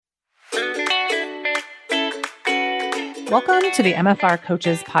Welcome to the MFR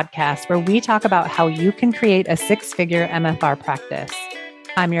Coaches podcast, where we talk about how you can create a six-figure MFR practice.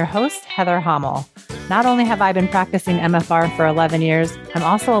 I'm your host, Heather Hommel. Not only have I been practicing MFR for 11 years, I'm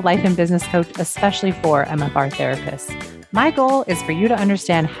also a life and business coach, especially for MFR therapists. My goal is for you to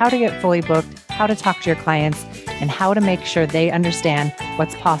understand how to get fully booked, how to talk to your clients, and how to make sure they understand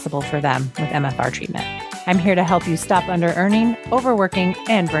what's possible for them with MFR treatment. I'm here to help you stop under-earning, overworking,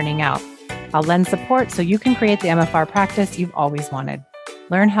 and burning out. I'll lend support so you can create the MFR practice you've always wanted.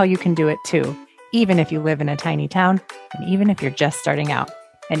 Learn how you can do it too, even if you live in a tiny town, and even if you're just starting out,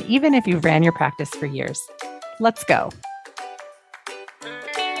 and even if you've ran your practice for years. Let's go.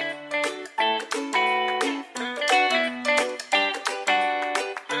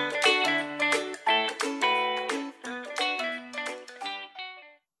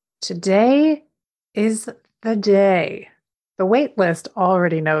 Today is the day. The wait list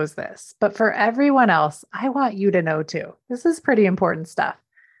already knows this, but for everyone else, I want you to know too. This is pretty important stuff.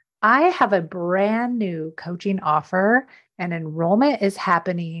 I have a brand new coaching offer and enrollment is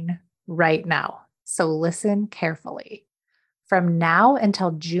happening right now. So listen carefully. From now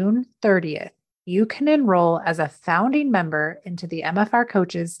until June 30th, you can enroll as a founding member into the MFR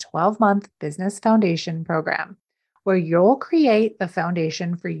Coaches 12-month Business Foundation program, where you'll create the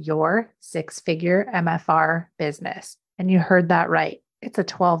foundation for your six-figure MFR business. And you heard that right. It's a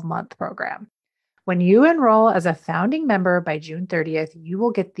 12-month program. When you enroll as a founding member by June 30th, you will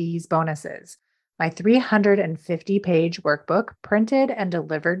get these bonuses: my 350-page workbook printed and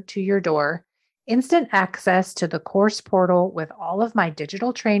delivered to your door, instant access to the course portal with all of my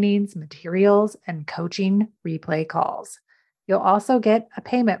digital trainings, materials, and coaching replay calls. You'll also get a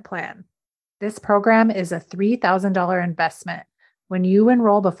payment plan. This program is a $3,000 investment. When you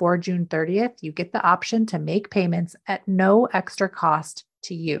enroll before June 30th, you get the option to make payments at no extra cost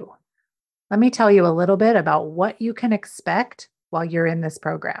to you. Let me tell you a little bit about what you can expect while you're in this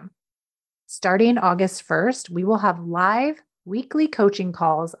program. Starting August 1st, we will have live weekly coaching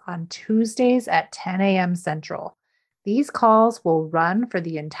calls on Tuesdays at 10 a.m. Central. These calls will run for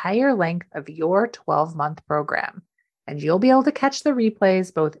the entire length of your 12-month program, and you'll be able to catch the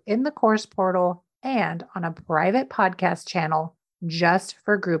replays both in the course portal and on a private podcast channel just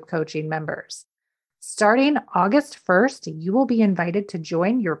for group coaching members. Starting August 1st, you will be invited to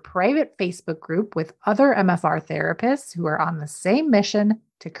join your private Facebook group with other MFR therapists who are on the same mission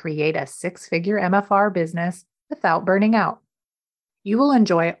to create a six-figure MFR business without burning out. You will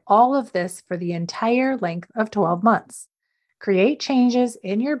enjoy all of this for the entire length of 12 months. Create changes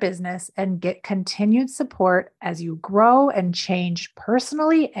in your business and get continued support as you grow and change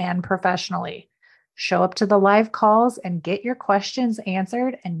personally and professionally. Show up to the live calls and get your questions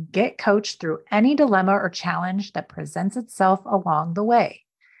answered and get coached through any dilemma or challenge that presents itself along the way.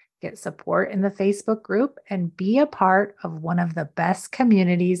 Get support in the Facebook group and be a part of one of the best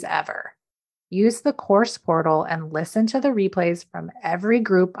communities ever. Use the course portal and listen to the replays from every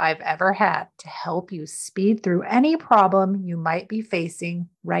group I've ever had to help you speed through any problem you might be facing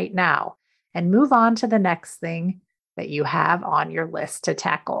right now and move on to the next thing that you have on your list to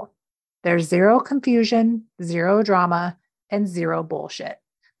tackle. There's zero confusion, zero drama, and zero bullshit.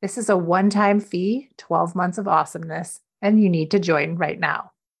 This is a one-time fee, 12 months of awesomeness, and you need to join right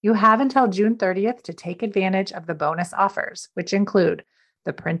now. You have until June 30th to take advantage of the bonus offers, which include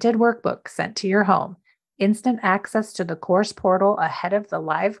the printed workbook sent to your home, instant access to the course portal ahead of the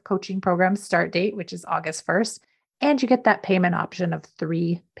live coaching program start date, which is August 1st, and you get that payment option of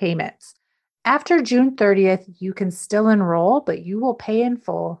 3 payments. After June 30th, you can still enroll, but you will pay in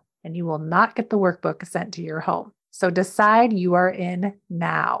full and you will not get the workbook sent to your home. So decide you are in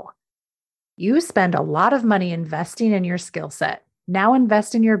now. You spend a lot of money investing in your skill set. Now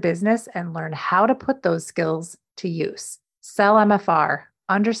invest in your business and learn how to put those skills to use. Sell MFR,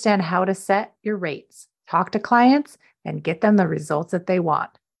 understand how to set your rates, talk to clients, and get them the results that they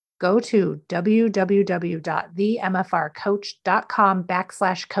want. Go to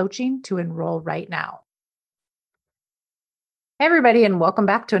www.themfrcoach.com/coaching to enroll right now. Hey everybody, and welcome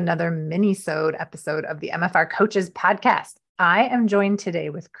back to another Minisode episode of the MFR Coaches podcast. I am joined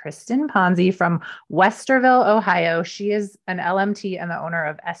today with Kristin Ponzi from Westerville, Ohio. She is an LMT and the owner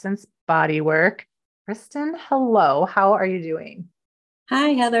of Essence Bodywork. Kristin, hello. How are you doing? Hi,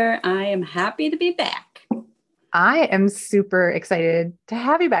 Heather. I am happy to be back. I am super excited to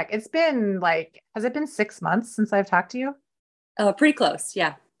have you back. It's been has it been 6 months since I've talked to you? Pretty close.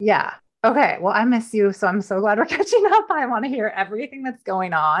 Yeah. Yeah. Okay. Well, I miss you. So I'm so glad we're catching up. I want to hear everything that's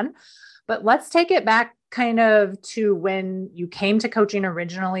going on, but let's take it back kind of to when you came to coaching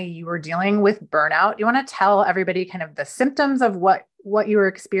originally. You were dealing with burnout. You want to tell everybody kind of the symptoms of what you were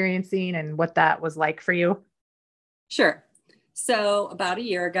experiencing and what that was like for you? Sure. So about a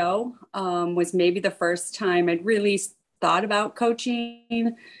year ago was maybe the first time I'd really thought about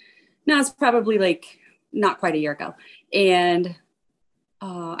coaching. No, it's probably like not quite a year ago. And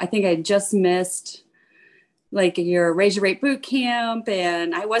I think I just missed like your Raise Your Rate boot camp.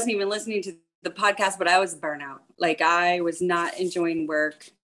 And I wasn't even listening to the podcast, but I was burnout. Like I was not enjoying work.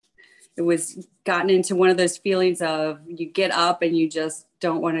 It was gotten into one of those feelings of you get up and you just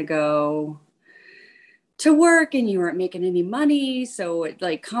don't want to go to work and you weren't making any money. So it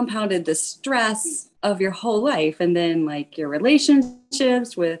like compounded the stress of your whole life. And then like your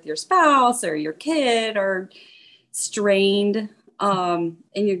relationships with your spouse or your kid are strained. And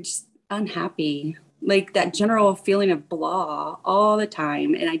you're just unhappy, like that general feeling of blah all the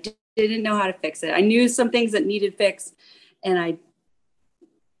time. And I didn't know how to fix it. I knew some things that needed fix. And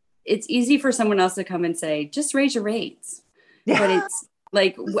it's easy for someone else to come and say, just raise your rates. Yeah. But it's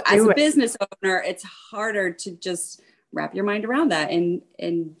like, as a business owner, it's harder to just wrap your mind around that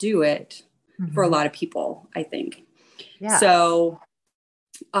and do it for a lot of people, I think. Yeah. So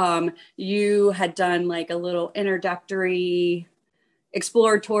you had done like a little introductory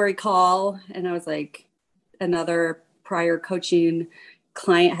exploratory call. And I was like, another prior coaching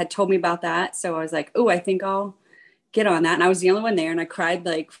client had told me about that. So I was like, oh, I think I'll get on that. And I was the only one there. And I cried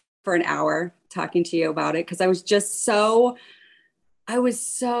like for an hour talking to you about it. Cause I was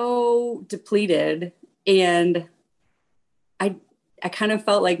so depleted. And I kind of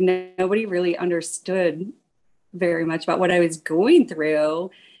felt like nobody really understood very much about what I was going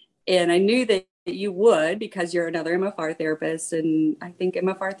through. And I knew that you would, because you're another MFR therapist. And I think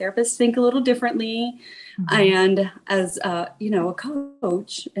MFR therapists think a little differently. And as a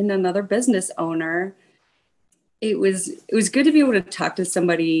coach and another business owner, it was good to be able to talk to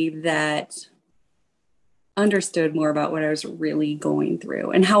somebody that understood more about what I was really going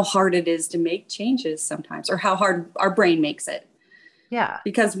through and how hard it is to make changes sometimes, or how hard our brain makes it. Yeah.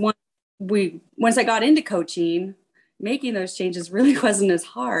 Because once I got into coaching, making those changes really wasn't as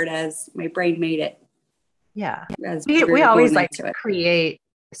hard as my brain made it. Yeah. We always like to create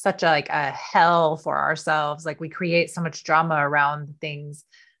such a hell for ourselves. Like we create so much drama around things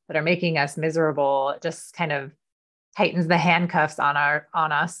that are making us miserable. It just kind of tightens the handcuffs on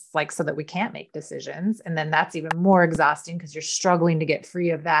us, like, so that we can't make decisions. And then that's even more exhausting because you're struggling to get free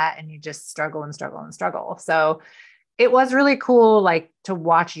of that. And you just struggle and struggle and struggle. So it was really cool, like, to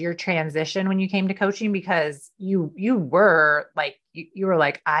watch your transition when you came to coaching, because you were like, you were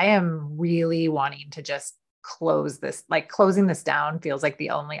like, I am really wanting to just close this, like closing this down feels like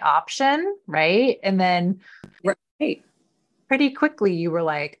the only option. Right. And then pretty quickly you were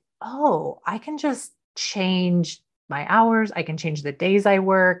like, oh, I can just change my hours. I can change the days I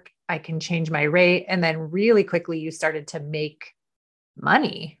work. I can change my rate. And then really quickly you started to make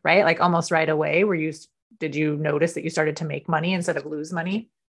money, right? Like almost right away. Did you notice that you started to make money instead of lose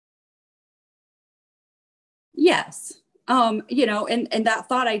money? Yes. And that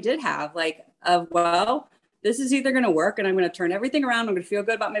thought I did have, like, well, this is either going to work and I'm going to turn everything around. I'm going to feel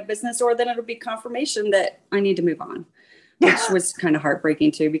good about my business, or then it'll be confirmation that I need to move on, which was kind of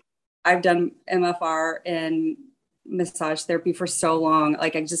heartbreaking too, because I've done MFR and massage therapy for so long.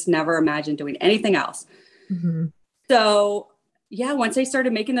 Like I just never imagined doing anything else. So yeah, once I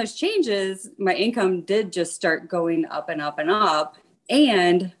started making those changes, my income did just start going up and up and up,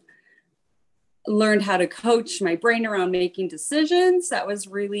 and learned how to coach my brain around making decisions. That was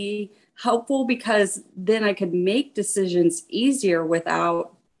really helpful, because then I could make decisions easier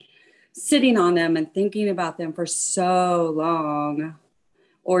without sitting on them and thinking about them for so long,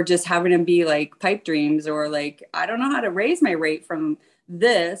 or just having them be like pipe dreams, or like, I don't know how to raise my rate from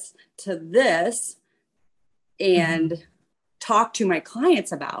this to this, and talk to my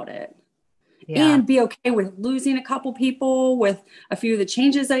clients about it. And be okay with losing a couple people with a few of the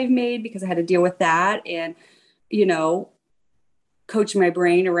changes I've made, because I had to deal with that. And, coach my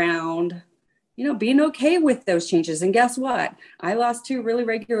brain around, being okay with those changes. And guess what? I lost 2 really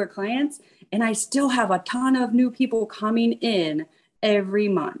regular clients, and I still have a ton of new people coming in every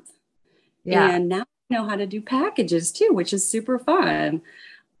month. And now I know how to do packages too, which is super fun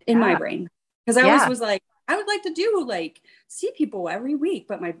in my brain. Because I always was like, I would like to do see people every week,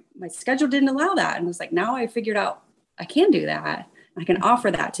 but my schedule didn't allow that. And it was like, now I figured out I can do that. I can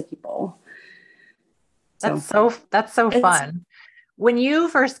offer that to people. That's so fun. When you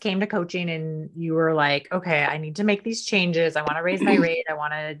first came to coaching and you were like, okay, I need to make these changes. I want to raise my rate. I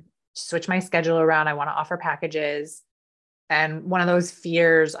want to switch my schedule around. I want to offer packages. And one of those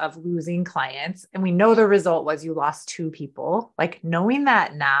fears of losing clients. And we know the result was you lost 2 people. Like, knowing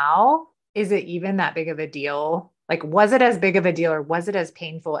that now, is it even that big of a deal? Like, was it as big of a deal, or was it as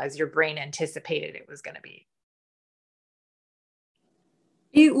painful as your brain anticipated it was going to be?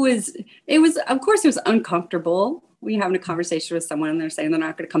 of course, it was uncomfortable when you're having a conversation with someone and they're saying they're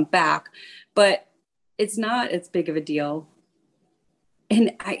not going to come back, but it's not as big of a deal.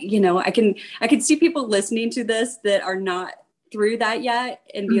 And I can see people listening to this that are not through that yet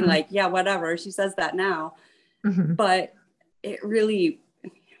and being like, yeah, whatever. She says that now, Mm-hmm. but it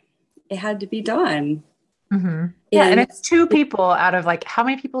had to be done. Mm-hmm. Yeah. And And it's two people out of like, how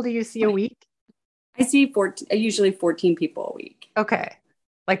many people do you see a week? I see usually 14 people a week. Okay.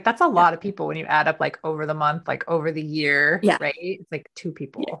 Like that's a Yeah. lot of people when you add up like over the month, like over the year, Yeah. right? It's like two Yeah.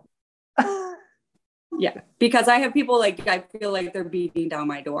 people. Yeah. Because I have people like, I feel like they're beating down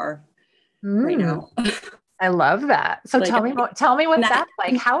my door right Mm, now. I love that. So Like, tell me what I'm that's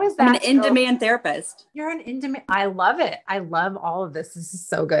like. How is I'm an that so? in-demand therapist. You're an intimate. I love it. I love all of this. This is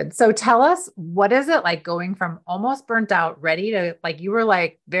so good. So tell us, what is it like going from almost burnt out, ready to like, you were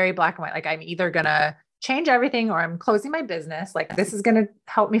like very black and white, like I'm either gonna change everything or I'm closing my business. Like this is gonna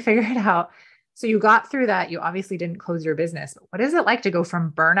help me figure it out. So you got through that. You obviously didn't close your business, but what is it like to go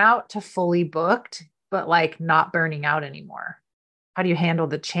from burnout to fully booked, but like not burning out anymore? How do you handle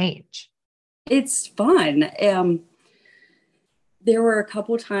the change? It's fun. There were a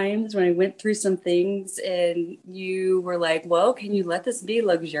couple times when I went through some things and you were like, well, can you let this be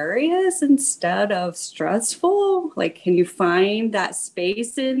luxurious instead of stressful? Like, can you find that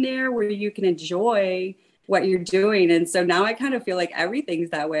space in there where you can enjoy what you're doing? And so now I kind of feel like everything's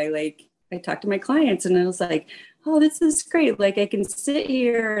that way. Like, I talk to my clients and I was like, oh, this is great. Like, I can sit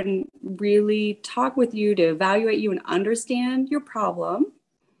here and really talk with you to evaluate you and understand your problem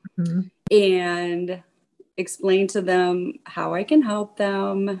Mhm. and explain to them how I can help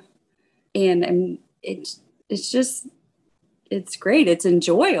them. And it's just, it's great. It's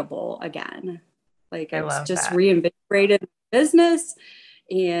enjoyable again. Like I it's love just that. reinvigorated business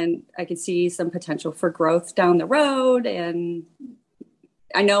and I could see some potential for growth down the road. And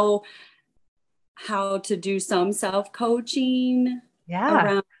I know how to do some self-coaching Yeah.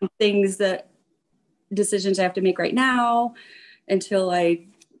 around things that decisions I have to make right now until I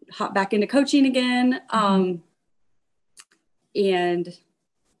hop back into coaching again. Mhm. And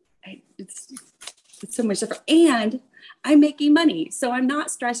it's so much different. And I'm making money. So I'm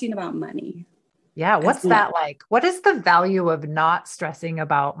not stressing about money Yeah. as What's much. that like? What is the value of not stressing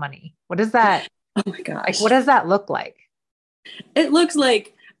about money? What is that? Oh my Like, what gosh. does that look like? It looks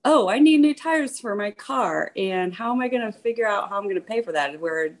like, oh, I need new tires for my car. And how am I going to figure out how I'm going to pay for that?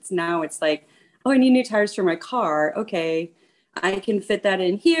 Where it's like, oh, I need new tires for my car. Okay. I can fit that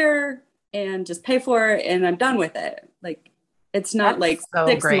in here and just pay for it and I'm done with it. Like it's not like That's so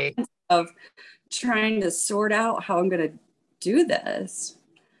 6 months great. of trying to sort out how I'm going to do this.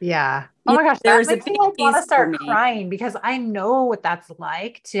 Yeah. Oh You my know, gosh, that there's a makes me big like want to piece for start me. crying because I know what that's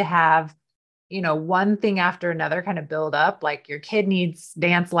like to have, one thing after another kind of build up. Like your kid needs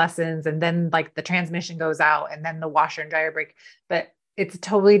dance lessons and then like the transmission goes out and then the washer and dryer break. But it's a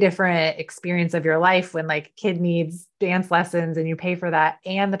totally different experience of your life when like kid needs dance lessons and you pay for that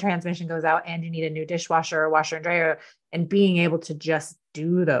and the transmission goes out and you need a new dishwasher or washer and dryer and being able to just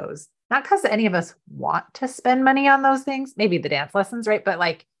do those. Not because any of us want to spend money on those things, maybe the dance lessons, right? But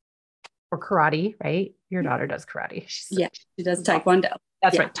like, or karate, right? Your daughter does karate. Yeah, she does Well, taekwondo.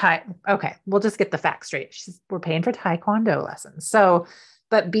 that's Yeah. right. Okay. We'll just get the facts straight. We're paying for taekwondo lessons. So,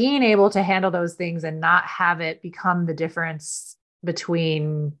 but being able to handle those things and not have it become the difference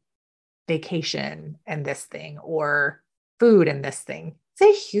between vacation and this thing or food and this thing.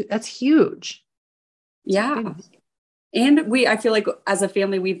 That's huge. It's Yeah. huge. And I feel like as a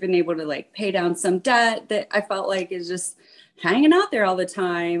family, we've been able to like pay down some debt that I felt like is just hanging out there all the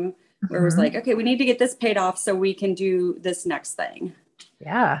time, where it was like, Mhm. okay, we need to get this paid off so we can do this next thing.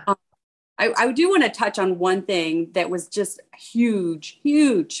 Yeah. Um, I do want to touch on one thing that was just huge,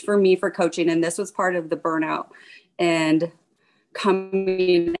 huge for me for coaching. And this was part of the burnout and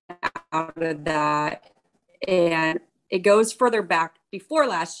coming out of that. And it goes further back before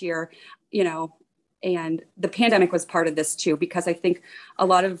last year, you know, and the pandemic was part of this too, because I think a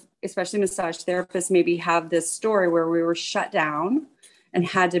lot of, especially massage therapists, maybe have this story where we were shut down and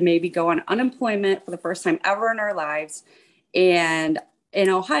had to maybe go on unemployment for the first time ever in our lives. And in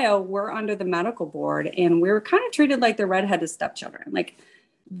Ohio, we're under the medical board and we were kind of treated like the redheaded stepchildren. Like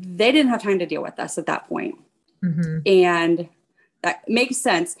they didn't have time to deal with us at that point. Hmm. And that makes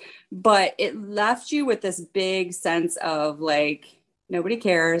sense. But it left you with this big sense of like, nobody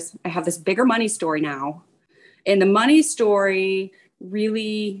cares. I have this bigger money story now. And the money story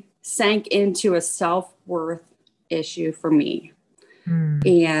really sank into a self-worth issue for me.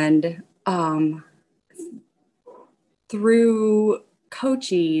 Mm. And through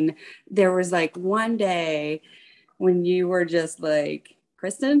coaching, there was like one day when you were just like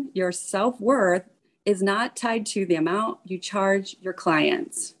Kristin, your self-worth is not tied to the amount you charge your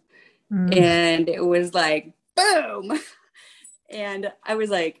clients. Mm. And it was like, boom. And I was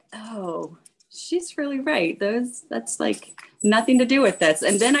like, oh, she's really right. That's like nothing to do with this.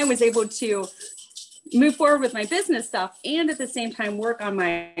 And then I was able to move forward with my business stuff and at the same time work on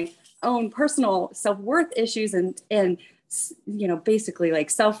my own personal self-worth issues and basically like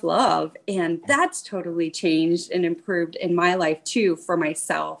self-love. And that's totally changed and improved in my life too, for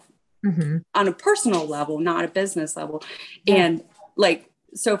myself on a personal level, not a business level. Yeah. And like,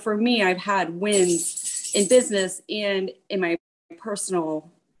 so for me, I've had wins in business and in my personal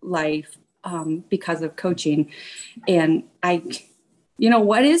life because of coaching. And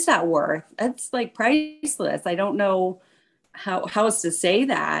what is that worth? That's like priceless. I don't know how else to say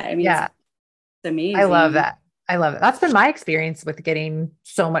that. I mean, yeah, it's amazing. I love that. I love it. That's been my experience with getting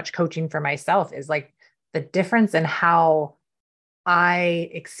so much coaching for myself, is like the difference in how I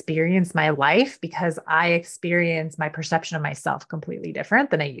experience my life, because I experience my perception of myself completely different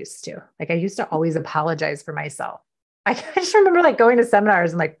than I used to. Like I used to always apologize for myself. I just remember like going to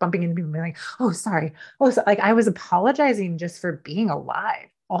seminars and like bumping into people and being like, oh, sorry. Oh, so like I was apologizing just for being alive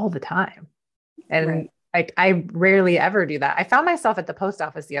all the time. And like I rarely ever do that. I found myself at the post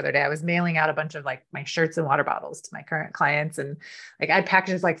office the other day. I was mailing out a bunch of like my shirts and water bottles to my current clients. And like I had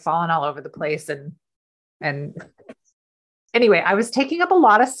packages like falling all over the place. And anyway, I was taking up a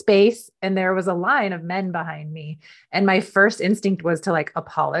lot of space and there was a line of men behind me. And my first instinct was to like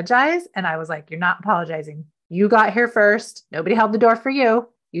apologize. And I was like, you're not apologizing. You got here first. Nobody held the door for you.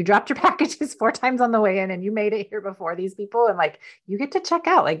 You dropped your packages 4 times on the way in and you made it here before these people. And like, you get to check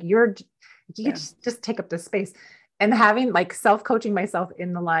out, like you just take up this space. And having like self-coaching myself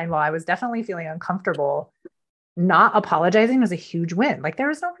in the line while I was definitely feeling uncomfortable, not apologizing was a huge win. Like there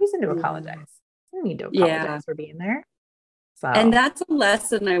was no reason to apologize. I didn't need to apologize for being there. So. And that's a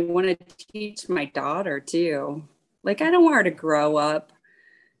lesson I want to teach my daughter too. Like, I don't want her to grow up,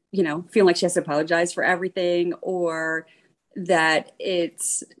 feeling like she has to apologize for everything, or that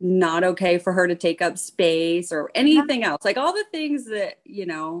it's not okay for her to take up space or anything else. Like all the things that,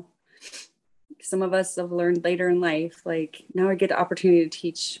 some of us have learned later in life. Like now I get the opportunity to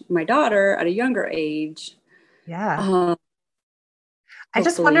teach my daughter at a younger age. Yeah. I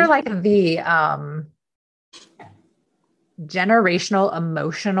just wonder like the generational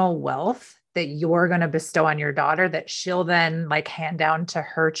emotional wealth that you're going to bestow on your daughter that she'll then like hand down to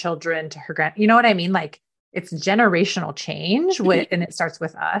her children, to her you know what I mean? Like it's generational change and it starts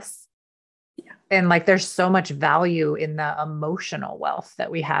with us. Yeah. And like, there's so much value in the emotional wealth that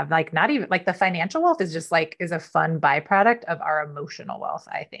we have. Like not even like the financial wealth is just like, is a fun byproduct of our emotional wealth.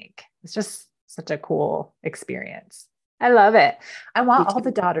 I think it's just such a cool experience. I love it. I want all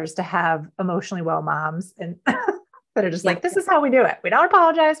the daughters to have emotionally well moms and that are just like, this is how we do it. We don't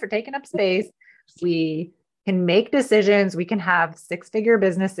apologize for taking up space. We can make decisions. We can have 6-figure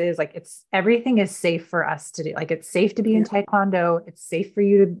businesses. Like everything is safe for us to do. Like it's safe to be in Taekwondo. It's safe for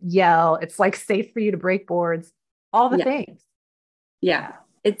you to yell. It's like safe for you to break boards, all the things. Yeah.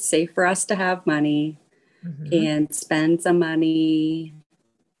 It's safe for us to have money and spend some money.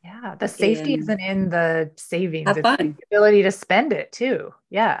 Yeah. The safety isn't in the savings. Have fun. It's the ability to spend it too.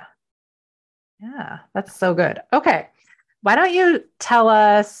 Yeah. Yeah, that's so good. Okay. Why don't you tell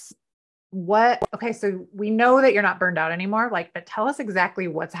us so we know that you're not burned out anymore, but tell us exactly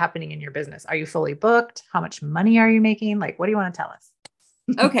what's happening in your business. Are you fully booked? How much money are you making? Like, what do you want to tell us?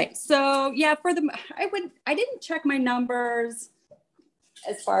 Okay. So yeah, I didn't check my numbers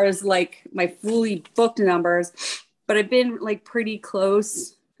as far as like my fully booked numbers, but I've been like pretty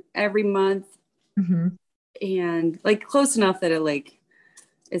close every month and like close enough that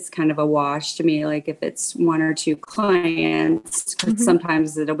it's kind of a wash to me. Like if it's 1 or 2 clients,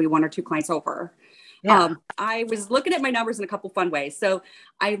 sometimes it'll be 1 or 2 clients over. Yeah. I was looking at my numbers in a couple fun ways. So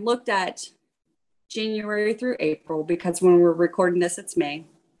I looked at January through April, because when we're recording this, it's May.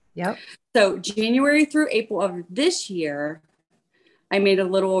 Yep. So January through April of this year, I made a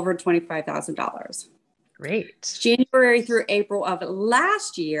little over $25,000. Great. January through April of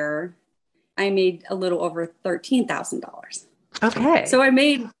last year, I made a little over $13,000. Okay. So I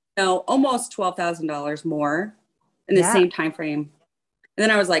made almost $12,000 more in the same time frame. And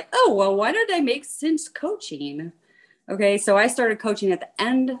then I was like, oh, well, why did I make since coaching? Okay. So I started coaching at the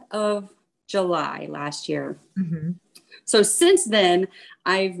end of July last year. So since then,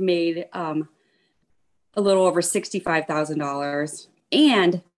 I've made a little over $65,000.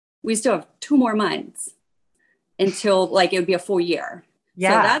 And we still have 2 more months until it would be a full year.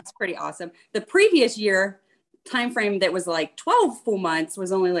 Yeah. So that's pretty awesome. The previous year time frame that was like 12 full months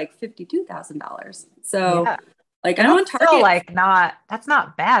was only like $52,000. So Like And I'm on that's still target. like not, that's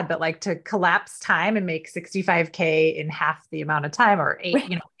not bad, but like to collapse time and make 65K in half the amount of time or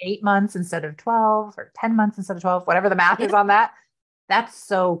eight, 8 months instead of 12 or 10 months instead of 12, whatever the math Yeah. is on that. That's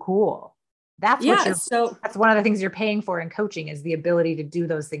so cool. Yeah. So That's one of the things you're paying for in coaching is the ability to do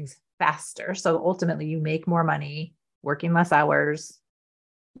those things faster. So ultimately you make more money working less hours.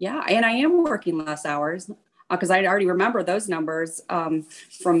 yeah, and I am working less hours because I already remember those numbers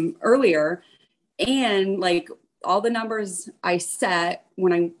from earlier. And like all the numbers I set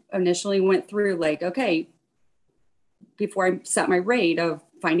when I initially went through, like, okay, before I set my rate of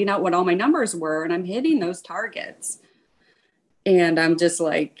finding out what all my numbers were, and I'm hitting those targets. And I'm just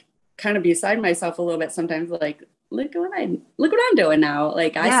like kind of beside myself a little bit sometimes, like, look what I'm doing now.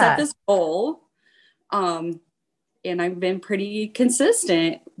 Like I set Yeah. this goal. And I've been pretty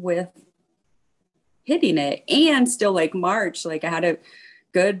consistent with hitting it. And still like March, like I had a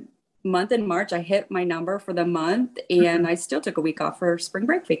good month in March. I hit my number for the month Mhm. and I still took a week off for spring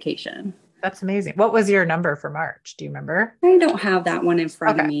break vacation. That's amazing. What was your number for March? Do you remember? I don't have that one in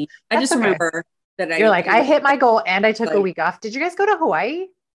front of Okay. me. I That's just okay. remember that You're I like, it was I hit my goal and I took a like, week off. Did you guys go to Hawaii?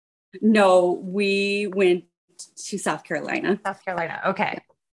 no, we went to South Carolina. South Carolina. Okay.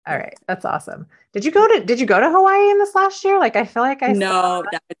 All right. That's awesome. Did you go to Hawaii in this last year? Like I feel like I saw No,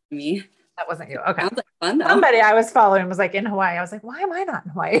 that was me. that wasn't you. Okay. Sounds like fun though. Somebody I was following was like in Hawaii. I was like, why am I not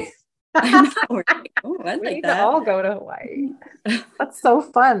in Hawaii? I know. We're like, oh, I We like need to that. all go to Hawaii. That's so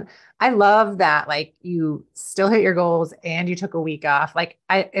fun. I love that. Like you still hit your goals and you took a week off. Like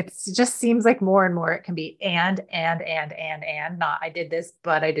it just seems like more and more it can be and not I did this,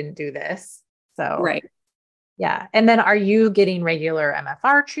 but I didn't do this. So Right. yeah. And then are you getting regular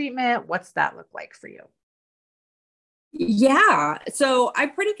MFR treatment? What's that look like for you? Yeah. So I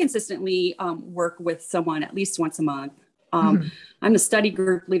pretty consistently work with someone at least once a month. Um, Mhm. I'm the study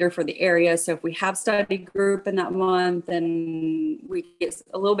group leader for the area. So if we have study group in that month, then we get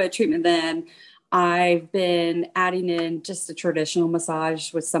a little bit of treatment then. I've been adding in just a traditional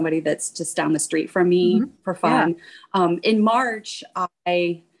massage with somebody that's just down the street from me Mhm. for Yeah. fun. In March,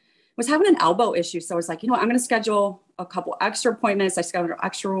 I was having an elbow issue. So I was like, I'm going to schedule a couple extra appointments. I scheduled an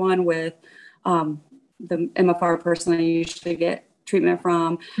extra one with um, the MFR person I usually get treatment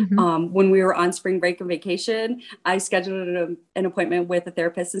from. Mhm. When we were on spring break and vacation, I scheduled an appointment with a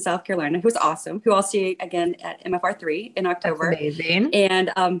therapist in South Carolina who was awesome, who I'll see again at MFR3 in That's October. amazing.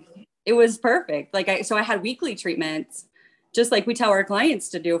 And it was perfect. So I had weekly treatments, just like we tell our clients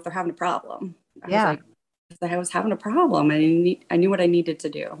to do if they're having a problem. Yeah. I was having a problem and I knew what I needed to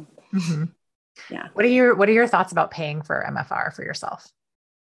do. Mhm. Yeah. What are your thoughts about paying for MFR for yourself?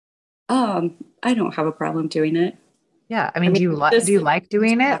 I don't have a problem doing it. Yeah. I I mean, mean, do just, you like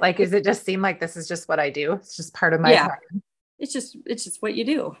doing it? Like, is it just seem like this is just what I do? It's just part of my yeah, time. it's just what you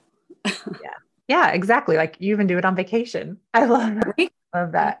do. Yeah. Yeah, exactly. Like you even do it on vacation. I Right?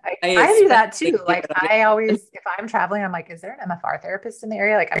 love that. I I do that especially too. do Like it on I vacation. always, if I'm traveling, I'm like, is there an MFR therapist in the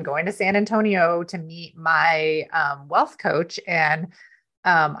area? Like I'm going to San Antonio to meet my wealth coach and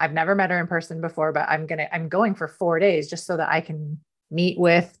I've never met her in person before, but I'm going for 4 days just so that I can meet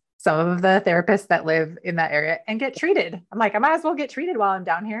with some of the therapists that live in that area and get treated. I'm like, I might as well get treated while I'm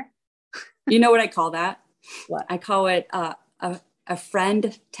down here. You know what I call that? What? I call it a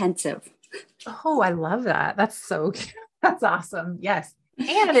friend tensive. Oh, I love that. That's so cute. That's awesome. Yes.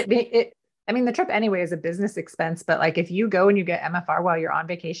 And I mean, the trip anyway is a business expense, but like if you go and you get MFR while you're on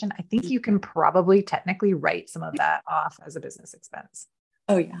vacation, I think you can probably technically write some of that off as a business expense.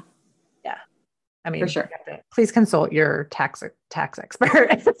 Oh yeah, Yeah. I for mean, sure. you have to, please consult your tax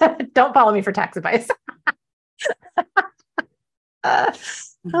expert. Don't follow me for tax advice. Uh,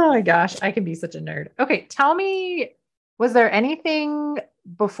 oh my gosh, I can be such a nerd. Okay, tell me, was there anything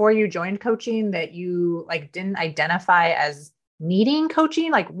before you joined coaching that you like didn't identify as needing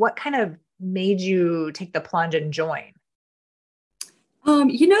coaching? Like what kind of made you take the plunge and join?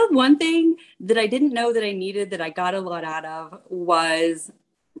 One thing that I didn't know that I needed that I got a lot out of was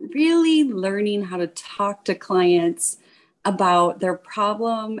really learning how to talk to clients about their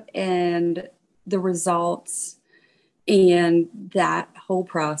problem and the results and that whole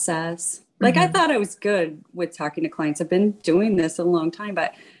process. Like I Mhm. thought I was good with talking to clients. I've been doing this a long time,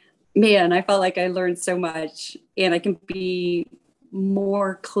 but man, I felt like I learned so much and I can be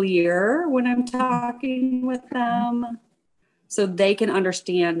more clear when I'm talking with them so they can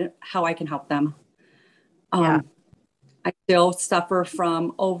understand how I can help them. Yeah, Um, I still suffer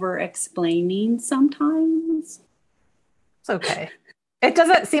from over explaining sometimes. it's okay. It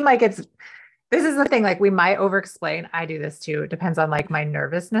doesn't seem like this is the thing, like we might over explain. I do this too. It depends on like my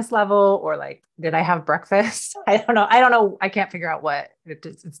nervousness level or like, did I have breakfast? I don't know. I don't know. I can't figure out what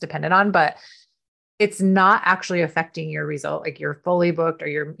it's dependent on, but it's not actually affecting your result. Like you're fully booked or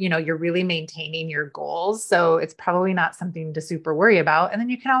you're really maintaining your goals. So it's probably not something to super worry about. And then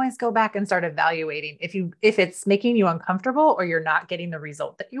you can always go back and start evaluating if it's making you uncomfortable or you're not getting the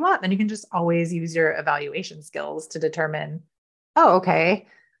result that you want, then you can just always use your evaluation skills to determine, oh, okay,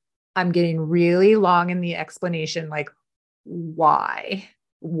 I'm getting really long in the explanation. Like, why?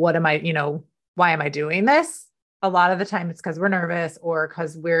 What am I, why am I doing this? A lot of the time it's because we're nervous or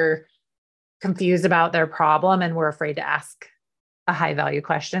because we're confused about their problem and we're afraid to ask a high value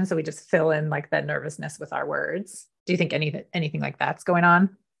question. So we just fill in like that nervousness with our words. Do you think anything like that's going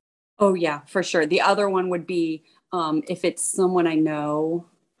on? Oh yeah, for sure. The other one would be if it's someone I know,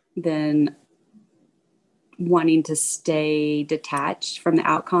 then wanting to stay detached from the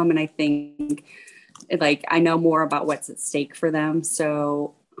outcome. And I think like I know more about what's at stake for them.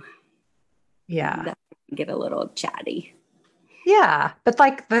 So Yeah. that can get a little chatty. Yeah. But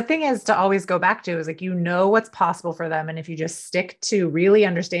like the thing is to always go back to is like, what's possible for them. And if you just stick to really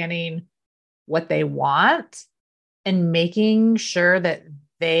understanding what they want and making sure that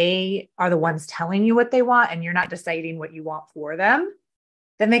they are the ones telling you what they want and you're not deciding what you want for them,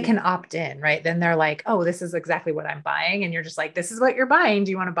 then they can opt in, right? Then they're like, oh, this is exactly what I'm buying. And you're just like, this is what you're buying. Do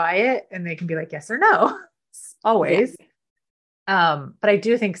you want to buy it? And they can be like, yes or no, Yeah. always. But I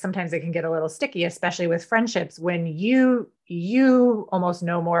do think sometimes it can get a little sticky, especially with friendships when you almost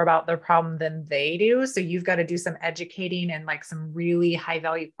know more about their problem than they do. So you've got to do some educating and like some really high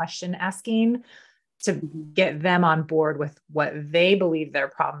value question asking to get them on board with what they believe their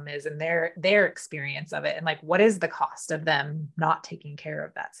problem is and their experience of it. And like, what is the cost of them not taking care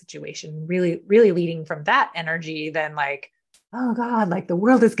of that situation? Really, really leading from that energy than like, oh God, like the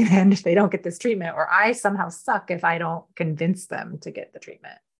world is going to end if they don't get this treatment, or I somehow suck if I don't convince them to get the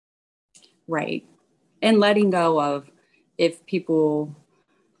treatment. Right. And letting go of if people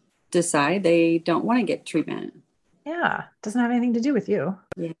decide they don't want to get treatment. Yeah. Doesn't have anything to do with you.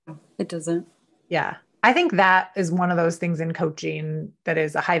 Yeah, it doesn't. Yeah. I think that is one of those things in coaching that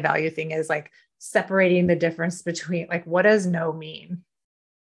is a high value thing is like separating the difference between like, what does no mean?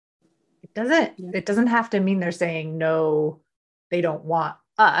 Yeah. It doesn't have to mean they're saying no, they don't want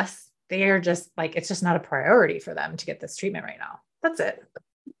us. They are just like, it's just not a priority for them to get this treatment right now. That's it.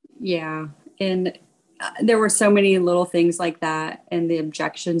 Yeah. And there were so many little things like that in the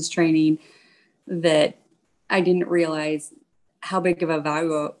objections training that I didn't realize how big of a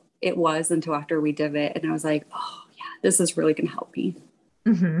value it was until after we did it. And I was like, oh, yeah, this is really going to help me.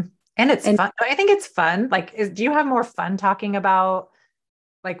 Mm-hmm. And it's And fun. I think it's fun. Like, do you have more fun talking about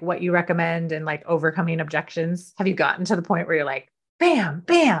like what you recommend and like overcoming objections? Have you gotten to the point where you're like, bam,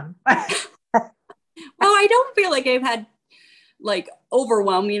 bam? well, I don't feel like I've had like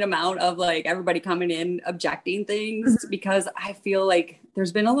overwhelming amount of like everybody coming in objecting things because I feel like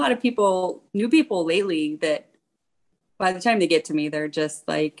there's been a lot of people, new people lately that by the time they get to me, they're just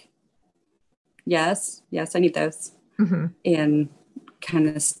like, yes, yes, I need this. Mm-hmm. And kind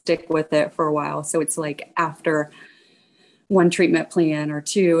of stick with it for a while. So it's like after one treatment plan or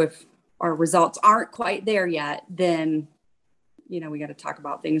two, if our results aren't quite there yet, then, we got to talk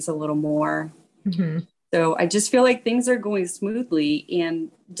about things a little more. Mm-hmm. So I just feel like things are going smoothly and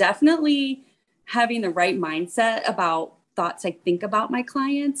definitely having the right mindset about thoughts I think about my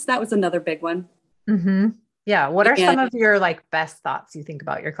clients. That was another big one. Mm-hmm. Yeah. What are some And of your like best thoughts you think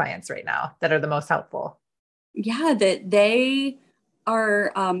about your clients right now that are the most helpful? yeah, that they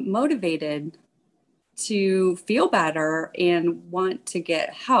are motivated to feel better and want to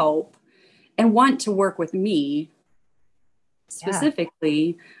get help and want to work with me Yeah.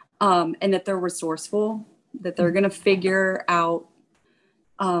 specifically, and that they're resourceful, that they're going to figure out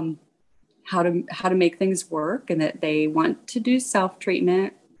um, how to make things work, and that they want to do self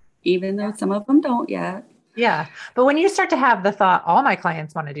treatment, even though some of them don't yet. Yeah. But when you start to have the thought, all my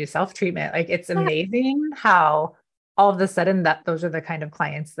clients want to do self-treatment, like it's amazing how all of a sudden that those are the kind of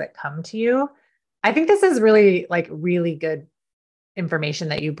clients that come to you. I think this is really like really good information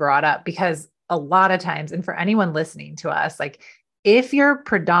that you brought up because a lot of times, and for anyone listening to us, like if your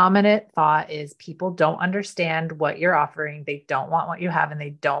predominant thought is people don't understand what you're offering, they don't want what you have, and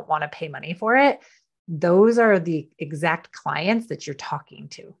they don't want to pay money for it, those are the exact clients that you're talking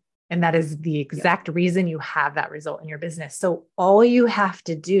to. And that is the exact reason you have that result in your business. So all you have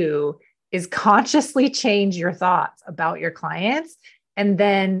to do is consciously change your thoughts about your clients. And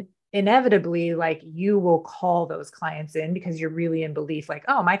then inevitably, like you will call those clients in because you're really in belief, like,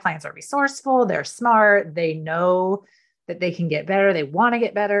 oh, my clients are resourceful, they're smart, they know that they can get better, they want to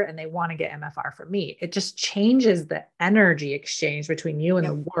get better, and they want to get MFR from me. It just changes the energy exchange between you and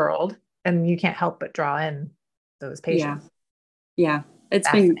the world. And you can't help but draw in those Yeah. patients. Yeah. It's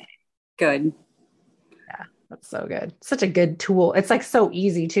been Fascinating. good. That's so good. Such a good tool. It's like so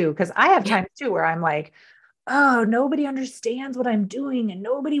easy too. Cause I have times too where I'm like, oh, nobody understands what I'm doing and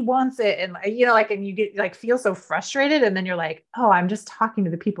nobody wants it. And like, and you get like, feel so frustrated. And then you're like, oh, I'm just talking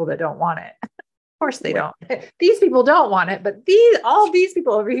to the people that don't want it. Of course they don't. These people don't want it, but all these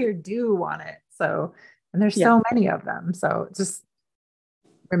people over here do want it. So, and there's so many of them. So just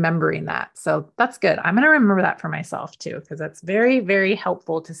remembering that. So that's good. I'm going to remember that for myself too, because that's very, very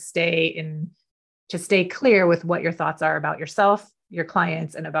helpful to stay clear with what your thoughts are about yourself, your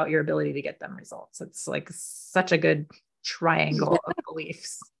clients, and about your ability to get them results. It's like such a good triangle of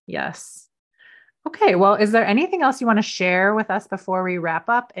beliefs. Yes. Okay. Well, is there anything else you want to share with us before we wrap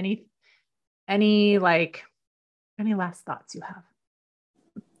up? Any last thoughts you have?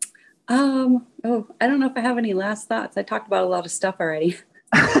 I don't know if I have any last thoughts. I talked about a lot of stuff already.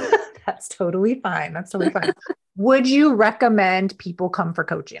 That's totally fine. That's totally fine. Would you recommend people come for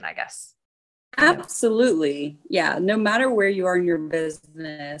coaching, I guess? Absolutely. Yeah. No matter where you are in your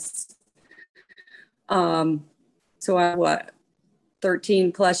business. So I'm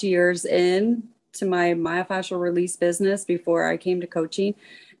 13 plus years in to my myofascial release business before I came to coaching.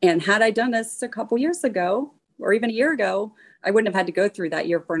 And had I done this a couple years ago, or even a year ago, I wouldn't have had to go through that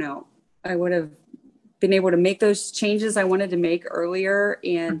year of burnout. I would have been able to make those changes I wanted to make earlier.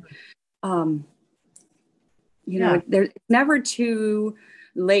 And, there's never too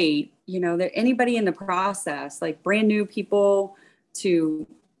late, that anybody in the process, like brand new people to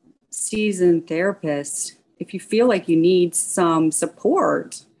seasoned therapists, if you feel like you need some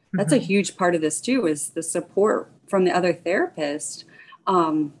support, that's a huge part of this too, is the support from the other therapist.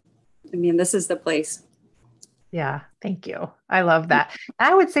 This is the place. Yeah. Thank you. I love that.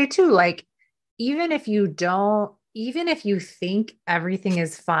 I would say too, like, even if you think everything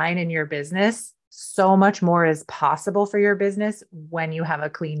is fine in your business, so much more is possible for your business when you have a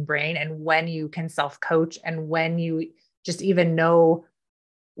clean brain and when you can self-coach and when you just even know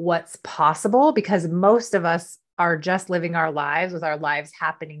what's possible, because most of us are just living our lives with our lives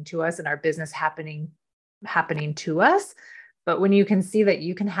happening to us and our business happening to us. But when you can see that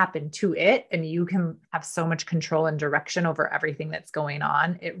you can happen to it and you can have so much control and direction over everything that's going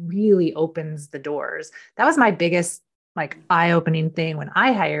on, it really opens the doors. That was my biggest like eye-opening thing when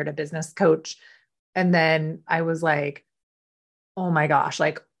I hired a business coach. And then I was like, oh my gosh,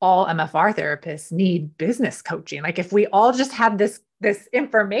 like all MFR therapists need business coaching. Like if we all just had this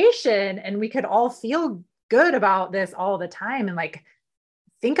information and we could all feel good about this all the time and like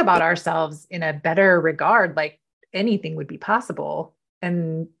think about ourselves in a better regard, like anything would be possible.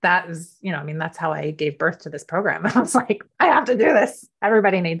 And that is, that's how I gave birth to this program. I was like, I have to do this.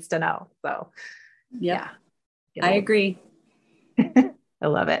 Everybody needs to know. So yeah. I agree. I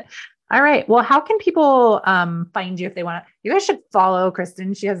love it. All right. Well, how can people find you if they want to? You guys should follow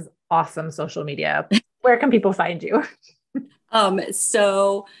Kristin. She has awesome social media. Where can people find you?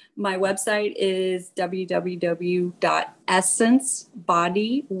 So my website is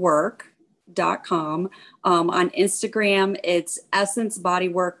www.essencebodywork.com. On Instagram, it's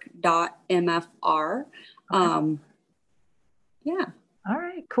essencebodywork.mfr. Yeah. All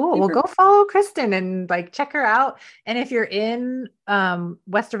right, cool. Well, go follow Kristin and like check her out. And if you're in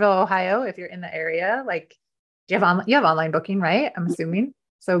Westerville, Ohio, if you're in the area, like you have online booking, right? I'm assuming.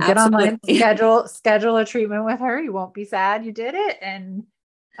 So get online, schedule a treatment with her. You won't be sad you did it, and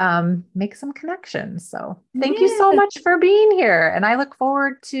make some connections. So thank you so much for being here. And I look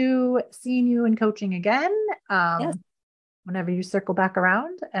forward to seeing you in coaching again. Whenever you circle back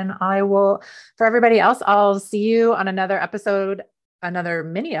around. And I will, for everybody else, I'll see you on another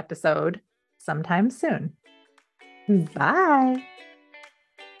mini episode sometime soon. Bye.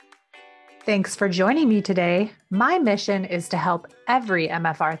 Thanks for joining me today. My mission is to help every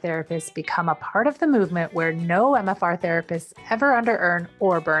MFR therapist become a part of the movement where no MFR therapists ever under-earn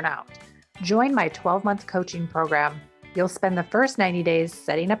or burn out. Join my 12-month coaching program. You'll spend the first 90 days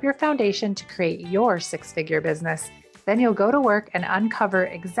setting up your foundation to create your six-figure business. Then you'll go to work and uncover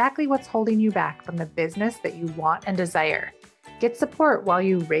exactly what's holding you back from the business that you want and desire. Get support while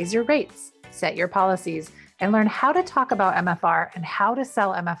you raise your rates, set your policies, and learn how to talk about MFR and how to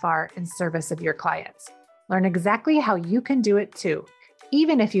sell MFR in service of your clients. Learn exactly how you can do it too,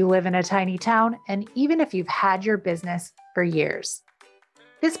 even if you live in a tiny town and even if you've had your business for years.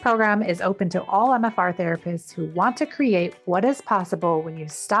 This program is open to all MFR therapists who want to create what is possible when you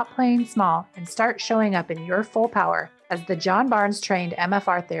stop playing small and start showing up in your full power as the John Barnes trained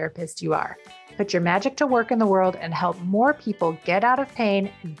MFR therapist you are. Put your magic to work in the world and help more people get out of pain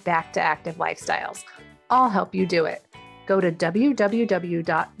and back to active lifestyles. I'll help you do it. Go to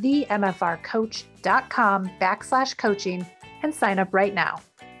www.themfrcoach.com/coaching and sign up right now.